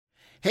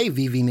Hey,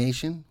 VV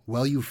Nation.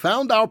 Well, you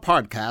found our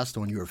podcast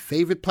on your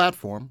favorite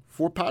platform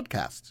for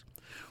podcasts.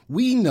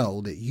 We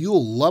know that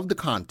you'll love the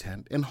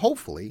content and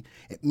hopefully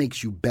it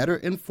makes you better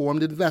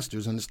informed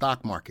investors in the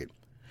stock market.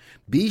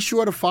 Be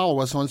sure to follow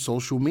us on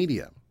social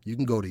media. You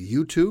can go to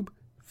YouTube,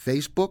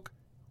 Facebook,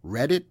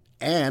 Reddit,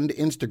 and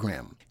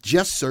Instagram.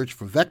 Just search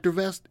for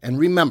VectorVest and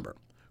remember,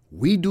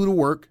 we do the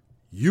work,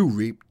 you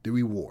reap the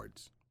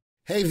rewards.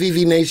 Hey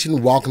VV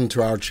Nation, welcome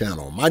to our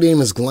channel. My name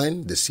is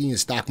Glenn, the Senior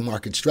Stock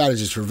Market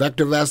Strategist for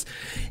VectorVest,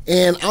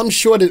 and I'm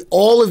sure that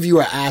all of you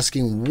are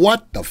asking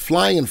what the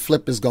flying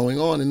flip is going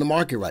on in the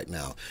market right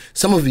now.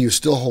 Some of you are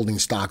still holding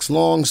stocks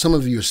long, some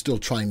of you are still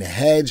trying to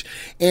hedge,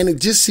 and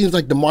it just seems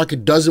like the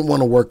market doesn't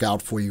want to work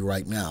out for you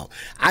right now.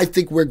 I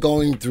think we're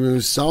going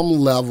through some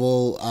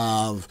level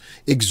of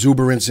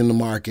exuberance in the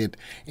market,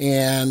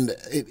 and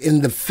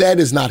the Fed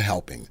is not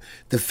helping.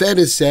 The Fed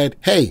has said,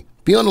 hey,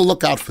 be on the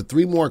lookout for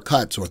 3 more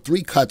cuts or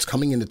 3 cuts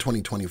coming into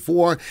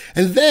 2024.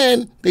 And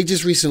then they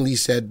just recently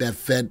said that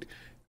Fed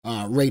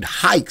rate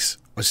hikes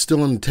are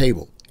still on the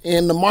table.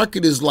 And the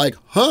market is like,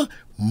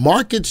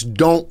 markets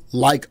don't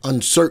like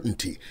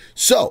uncertainty.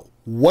 So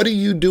what do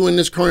you do in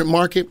this current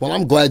market? Well,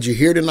 I'm glad you're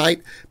here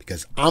tonight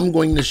because I'm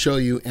going to show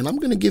you and I'm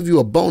going to give you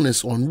a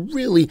bonus on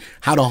really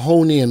how to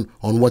hone in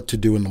on what to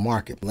do in the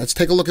market. Let's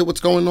take a look at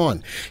what's going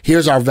on.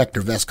 Here's our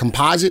VectorVest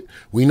composite.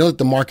 We know that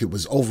the market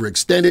was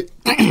overextended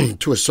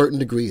to a certain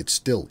degree. It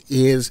still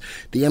is.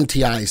 The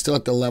MTI is still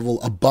at the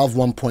level above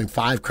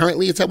 1.5.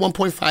 Currently, it's at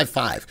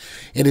 1.55.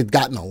 It had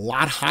gotten a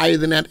lot higher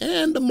than that,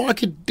 and the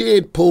market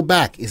did pull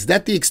back. Is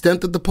that the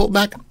extent of the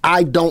pullback?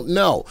 I don't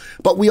know.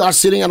 But we are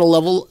sitting at a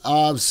level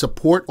of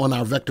support on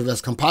our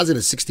VectorVest composite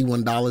at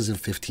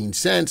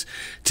 $61.15.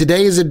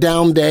 Today is a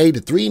down day. The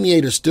 3 and the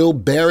 8 are still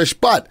bearish,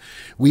 but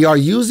we are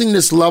using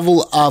this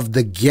level of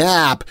the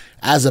gap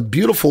as a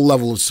beautiful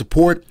level of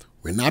support.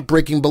 We're not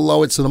breaking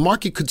below it, so the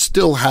market could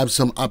still have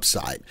some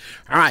upside.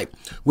 All right.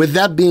 With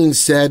that being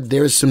said,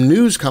 there's some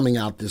news coming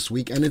out this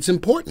week, and it's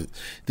important.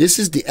 This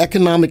is the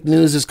economic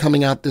news that's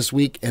coming out this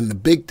week, and the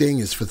big thing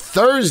is for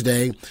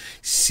Thursday,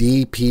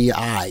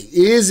 CPI.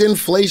 Is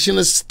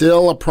inflation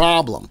still a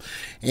problem?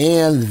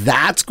 And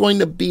that's going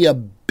to be a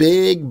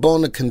big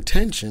bone of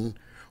contention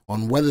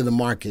on whether the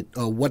market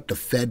or what the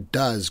Fed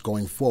does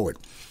going forward.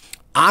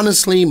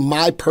 Honestly,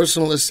 my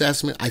personal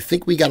assessment, I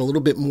think we got a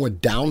little bit more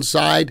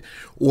downside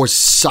or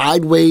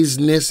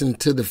sidewaysness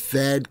until the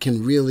Fed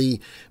can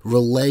really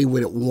relay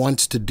what it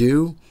wants to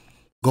do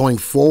going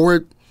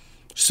forward.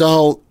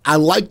 So I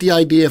like the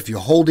idea if you're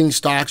holding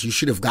stocks, you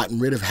should have gotten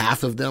rid of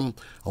half of them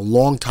a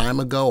long time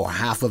ago or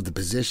half of the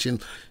position,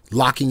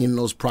 locking in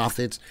those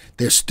profits.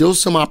 There's still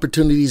some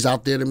opportunities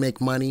out there to make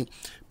money,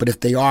 but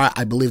if they are,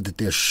 I believe that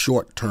they're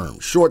short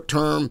term. Short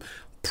term,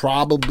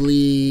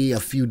 probably a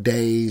few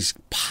days,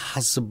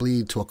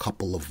 possibly to a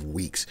couple of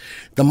weeks.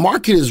 The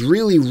market is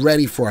really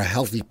ready for a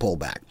healthy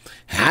pullback.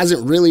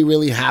 Hasn't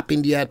really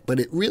happened yet, but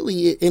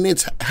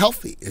it's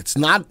healthy. It's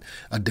not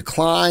a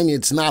decline.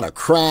 It's not a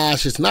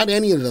crash. It's not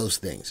any of those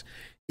things.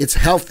 It's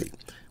healthy.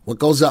 What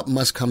goes up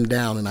must come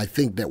down, and I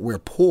think that we're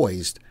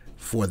poised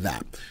for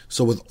that.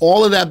 So with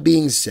all of that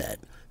being said,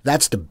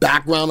 that's the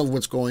background of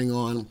what's going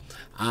on.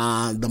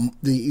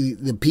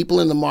 The people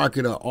in the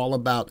market are all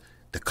about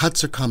the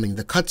cuts are coming.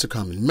 The cuts are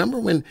coming. Remember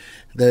when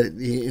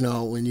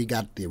when you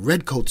got the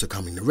red coats are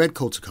coming. The red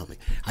coats are coming.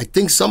 I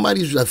think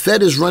the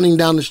Fed is running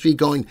down the street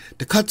going,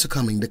 the cuts are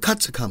coming. The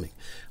cuts are coming,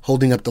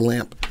 holding up the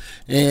lamp.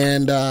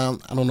 And I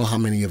don't know how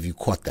many of you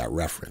caught that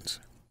reference.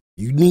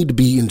 You need to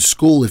be in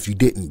school. If you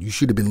didn't, you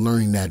should have been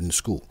learning that in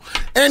school.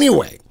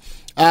 Anyway,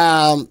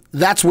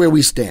 that's where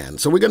we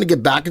stand. So we're going to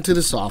get back into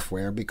the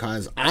software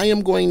because I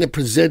am going to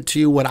present to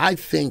you what I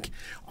think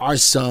are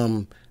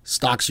some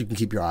stocks you can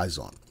keep your eyes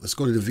on. Let's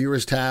go to the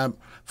Viewers tab.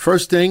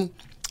 First thing,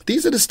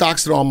 these are the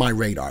stocks that are on my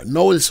radar.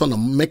 Notice on the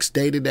mixed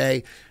day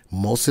today,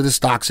 most of the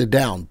stocks are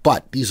down,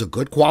 but these are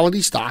good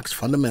quality stocks,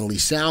 fundamentally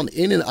sound,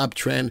 in an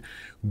uptrend,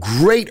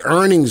 great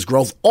earnings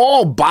growth,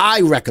 all buy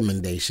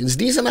recommendations.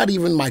 These are not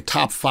even my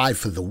top 5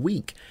 for the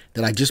week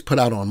that I just put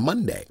out on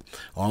Monday,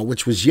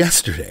 which was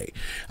yesterday.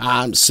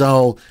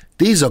 So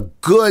these are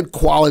good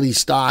quality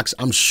stocks.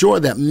 I'm sure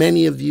that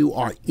many of you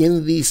are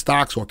in these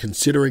stocks or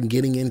considering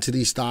getting into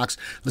these stocks.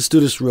 Let's do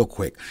this real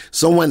quick.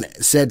 Someone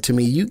said to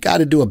me, you got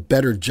to do a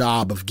better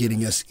job of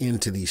getting us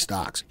into these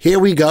stocks. Here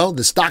we go.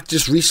 The stock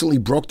just recently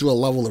broke through a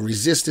level of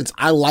resistance.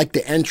 I like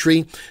the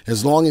entry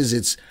as long as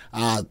it's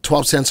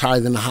 12 cents higher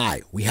than the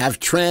high. We have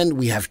trend,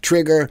 we have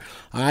trigger.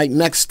 All right,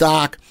 next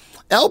stock.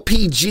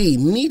 LPG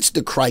meets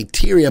the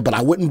criteria, but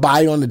I wouldn't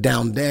buy it on the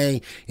down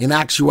day. In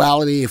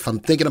actuality, if I'm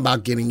thinking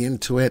about getting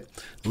into it,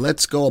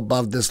 let's go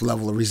above this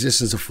level of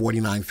resistance of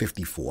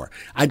 49.54.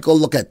 I'd go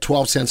look at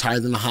 12 cents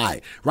higher than the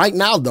high. Right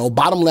now, though,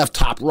 bottom left,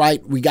 top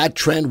right, we got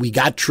trend, we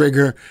got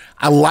trigger.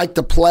 I like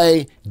to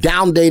play.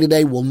 Down day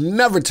today will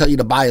never tell you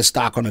to buy a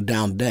stock on a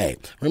down day.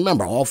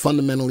 Remember, all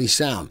fundamentally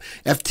sound.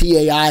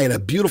 FTAI at a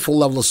beautiful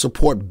level of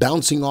support,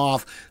 bouncing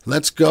off.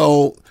 Let's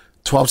go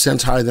 12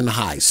 cents higher than the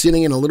high,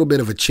 sitting in a little bit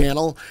of a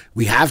channel.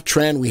 We have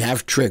trend, we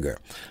have trigger.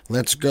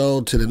 Let's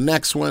go to the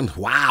next one.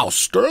 Wow,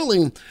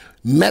 sterling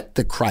met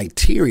the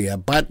criteria,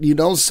 but you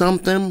know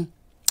something?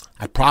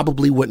 I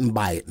probably wouldn't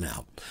buy it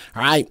now.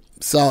 All right.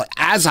 So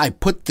as I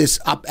put this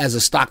up as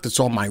a stock that's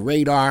on my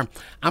radar,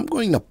 I'm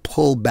going to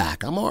pull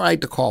back. I'm all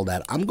right to call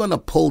that. I'm going to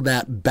pull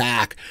that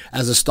back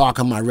as a stock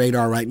on my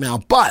radar right now.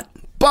 But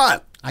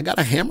I got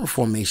a hammer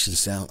formation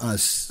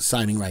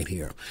signing right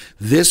here.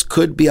 This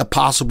could be a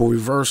possible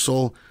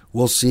reversal.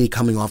 We'll see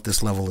coming off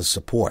this level of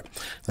support.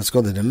 Let's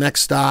go to the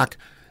next stock.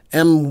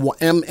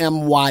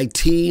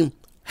 MMYT,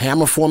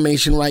 hammer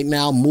formation right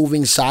now,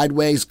 moving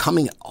sideways,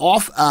 coming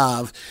off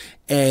of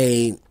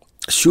a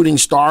shooting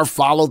star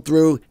follow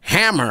through,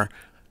 hammer,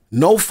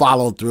 no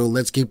follow through.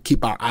 Let's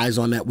keep our eyes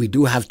on that. We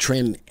do have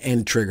trend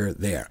and trigger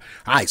there.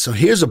 All right, so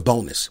here's a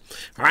bonus.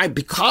 All right,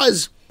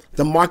 because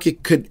the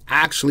market could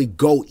actually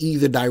go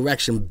either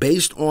direction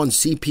based on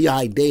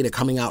CPI data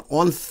coming out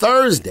on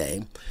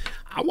Thursday,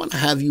 I want to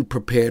have you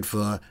prepared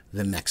for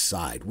the next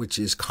side, which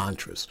is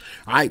contras.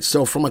 All right,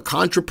 so from a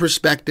contra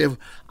perspective,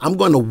 I'm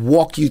going to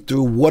walk you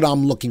through what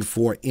I'm looking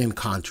for in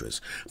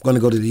contras. I'm going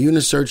to go to the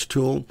Unisearch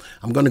tool.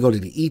 I'm going to go to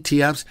the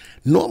ETFs.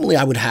 Normally,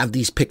 I would have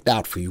these picked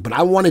out for you, but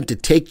I wanted to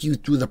take you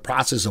through the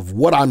process of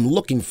what I'm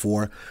looking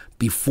for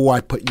before I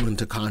put you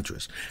into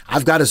contras.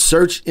 I've got a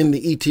search in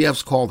the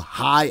ETFs called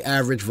high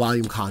average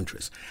volume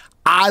contras.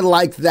 I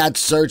like that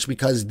search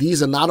because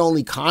these are not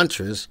only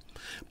contras,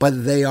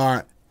 but they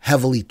are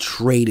heavily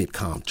traded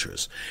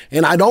contras.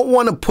 And I don't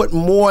want to put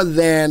more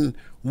than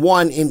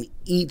one in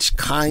each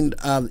kind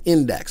of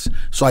index.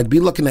 So I'd be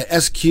looking at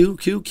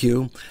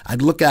SQQQ.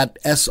 I'd look at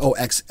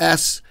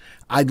SOXS.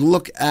 I'd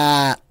look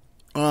at,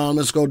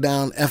 let's go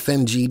down,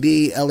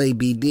 FNGD,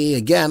 LABD,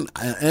 again,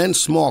 and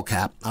small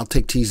cap. I'll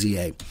take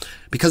TZA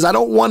because I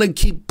don't want to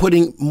keep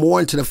putting more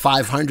into the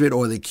 500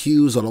 or the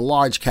Qs or the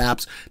large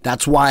caps.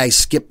 That's why I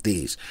skip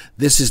these.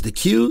 This is the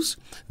Qs.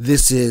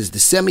 This is the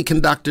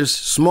semiconductors,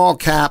 small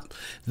cap.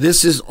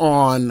 This is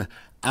on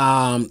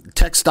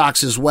tech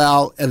stocks as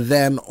well, and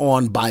then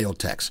on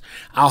biotechs.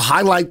 I'll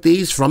highlight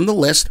these from the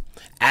list,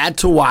 add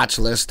to watch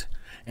list,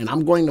 and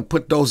I'm going to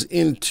put those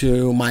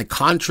into my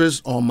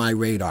contras on my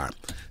radar.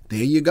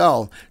 There you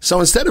go. So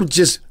instead of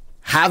just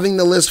having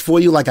the list for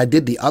you like I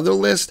did the other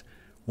list,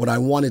 what I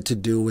wanted to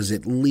do was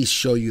at least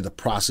show you the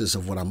process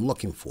of what I'm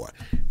looking for.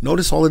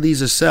 Notice all of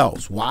these are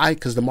sells. Why?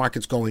 Because the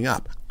market's going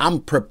up. I'm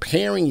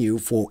preparing you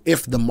for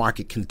if the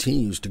market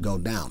continues to go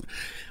down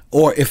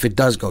or if it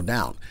does go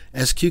down.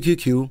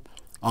 SQQQ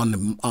on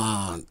the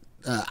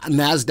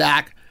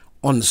NASDAQ,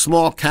 on the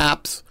small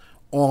caps,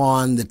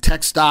 on the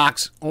tech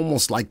stocks,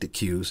 almost like the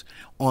Qs,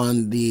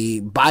 on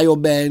the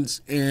biobeds,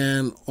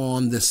 and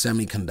on the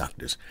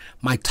semiconductors.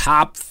 My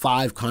top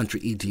 5 contra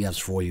ETFs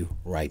for you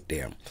right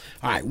there.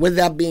 All right, with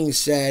that being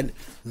said,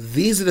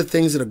 these are the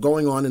things that are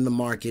going on in the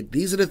market.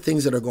 These are the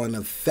things that are going to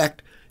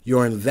affect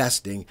your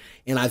investing,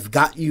 and I've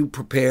got you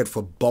prepared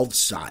for both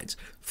sides.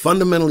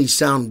 Fundamentally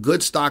sound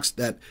good stocks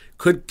that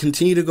could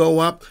continue to go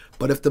up,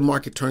 but if the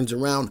market turns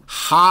around,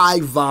 high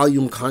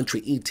volume contra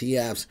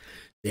ETFs,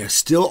 they're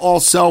still all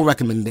sell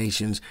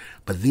recommendations,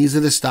 but these are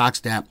the stocks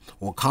that,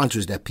 or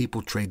contras that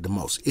people trade the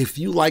most. If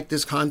you like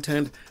this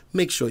content,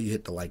 make sure you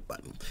hit the like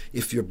button.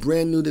 If you're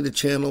brand new to the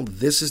channel,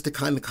 this is the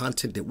kind of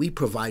content that we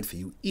provide for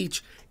you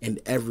each and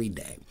every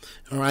day.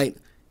 All right,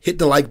 hit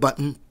the like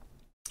button.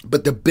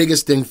 But the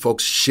biggest thing,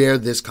 folks, share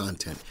this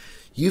content.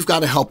 You've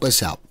got to help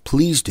us out.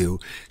 Please do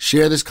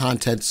share this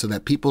content so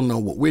that people know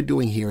what we're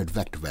doing here at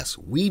VectorVest.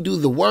 We do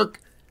the work,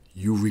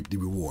 you reap the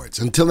rewards.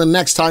 Until the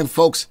next time,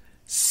 folks.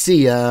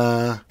 See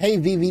ya. Hey,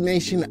 VV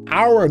Nation,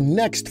 our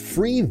next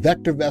free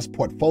VectorVest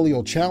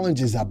portfolio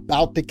challenge is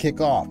about to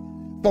kick off.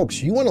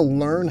 Folks, you want to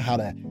learn how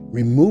to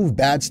remove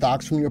bad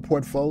stocks from your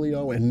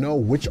portfolio and know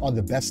which are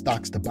the best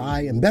stocks to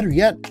buy, and better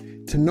yet,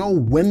 to know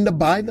when to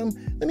buy them?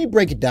 Let me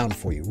break it down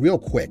for you real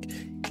quick.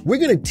 We're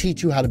going to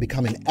teach you how to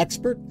become an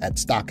expert at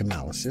stock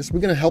analysis. We're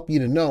going to help you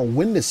to know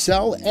when to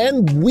sell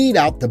and weed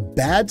out the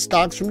bad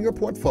stocks from your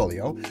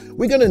portfolio.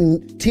 We're going to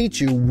teach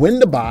you when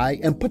to buy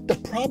and put the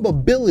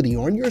probability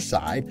on your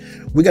side.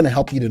 We're going to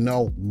help you to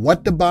know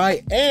what to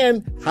buy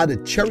and how to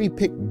cherry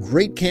pick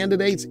great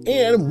candidates.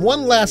 And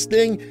one last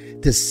thing,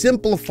 to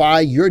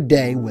simplify your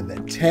day with a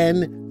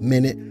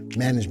 10-minute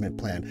management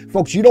plan.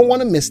 Folks, you don't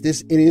want to miss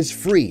this. It is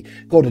free.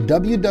 Go to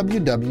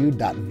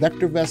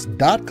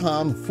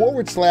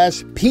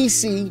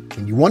www.vectorvest.com/PC,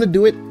 and you want to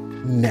do it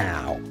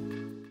now.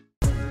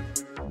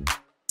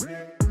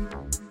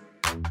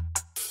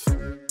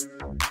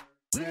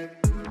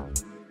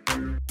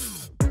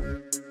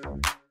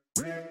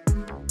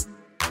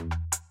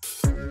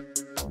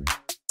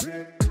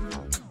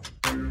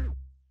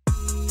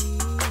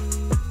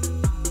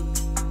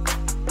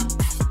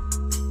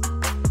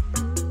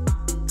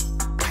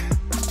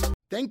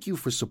 Thank you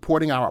for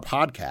supporting our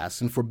podcast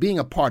and for being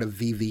a part of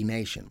VV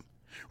Nation.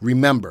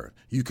 Remember,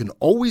 you can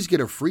always get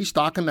a free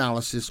stock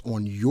analysis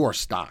on your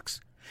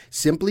stocks.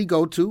 Simply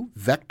go to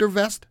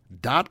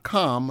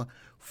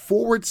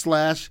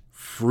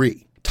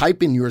VectorVest.com/free.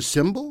 Type in your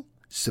symbol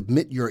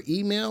Submit your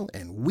email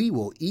and we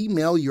will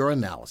email your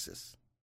analysis.